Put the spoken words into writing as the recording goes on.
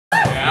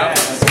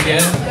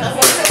good.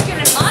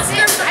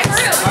 Oscar for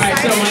fruit. Alright,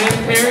 so my name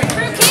is Perry.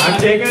 I'm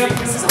Jacob.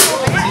 This is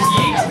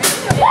Yeet.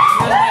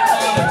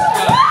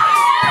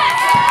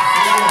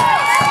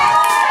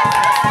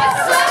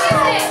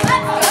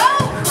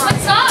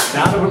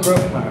 Sound of a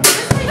broken heart.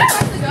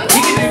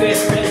 You can do this.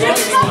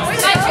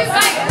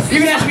 You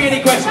can ask me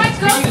any questions.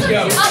 We can just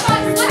go.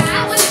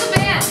 What's the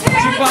band?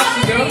 Jukebox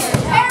the Ghost.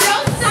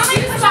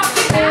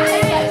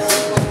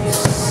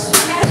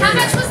 How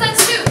much was that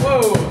suit?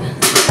 Whoa.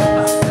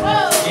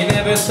 You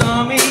never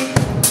saw me.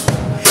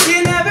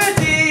 You never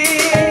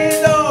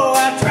did. Oh,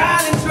 I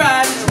tried and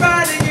tried and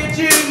tried to get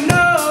you to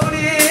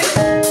notice.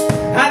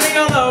 I think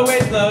I'll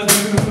always love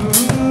you.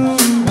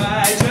 I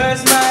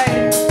just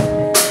might.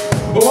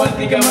 But I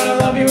think I'm gonna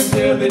love you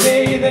until the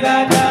day that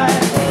I die.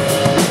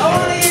 I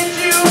wanna get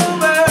you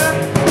over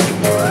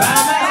by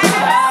my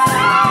side.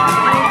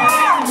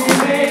 You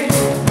babe,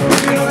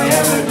 you don't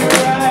ever do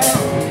right.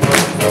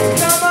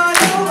 Come on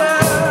over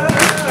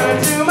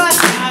to my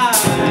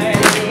side.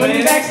 When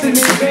you're next to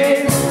me,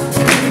 babe,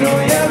 you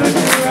don't ever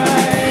do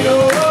right. Oh,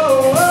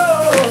 oh, oh,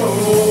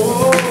 oh,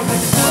 oh.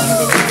 Like the sound of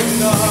a broken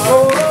heart. Oh,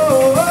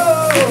 oh,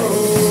 oh,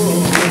 oh.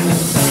 Like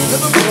the sound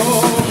of a broken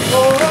heart. Oh,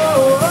 oh,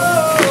 oh,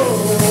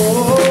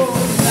 oh.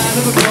 Sound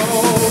of a broken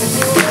heart.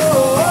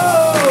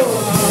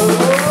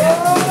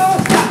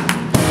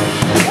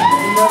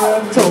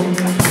 Told me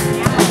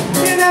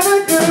you never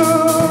do,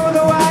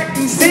 though I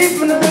can see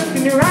from the look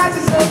in your eyes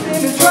there's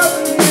something that's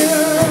troubling you.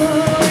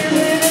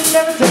 You didn't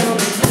never tell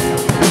me,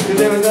 'cause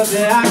there was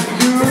nothing I could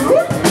do.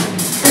 Well,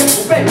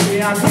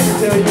 baby, I'm here to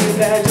tell you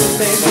that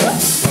just ain't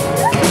enough.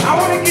 I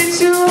wanna get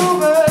you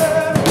over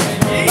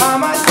by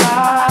my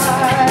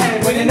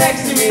side. When you're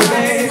next to me,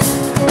 babe,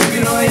 you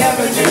don't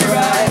ever do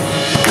right.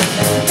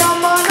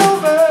 Come on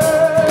over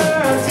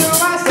to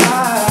my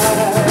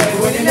side.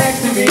 When you're next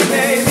to me,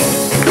 babe,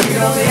 you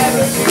don't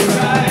ever do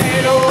right.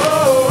 Oh,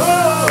 oh,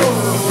 oh,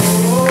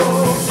 oh,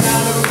 oh.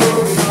 Sound of a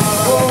broken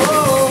heart. Oh,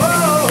 oh, oh,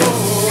 oh.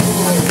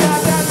 Sound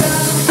of a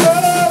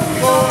broken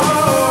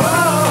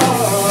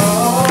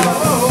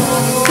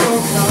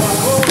heart.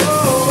 Oh,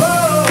 oh, oh,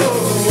 oh.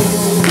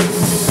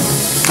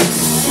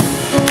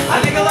 I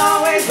think I'll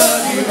always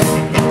love you.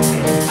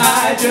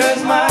 I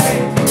just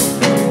might.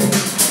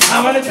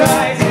 I'm gonna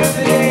try till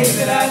the day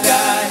that I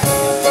die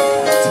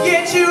to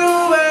get you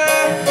over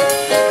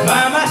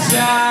by my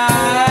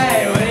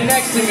side. When you're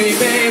next to me,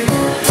 babe,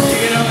 you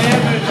can only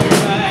ever do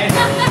right.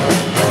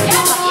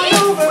 Come on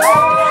over.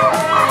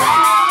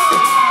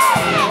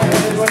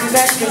 When you're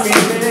next to me,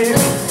 babe,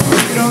 you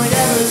can only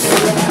ever do right.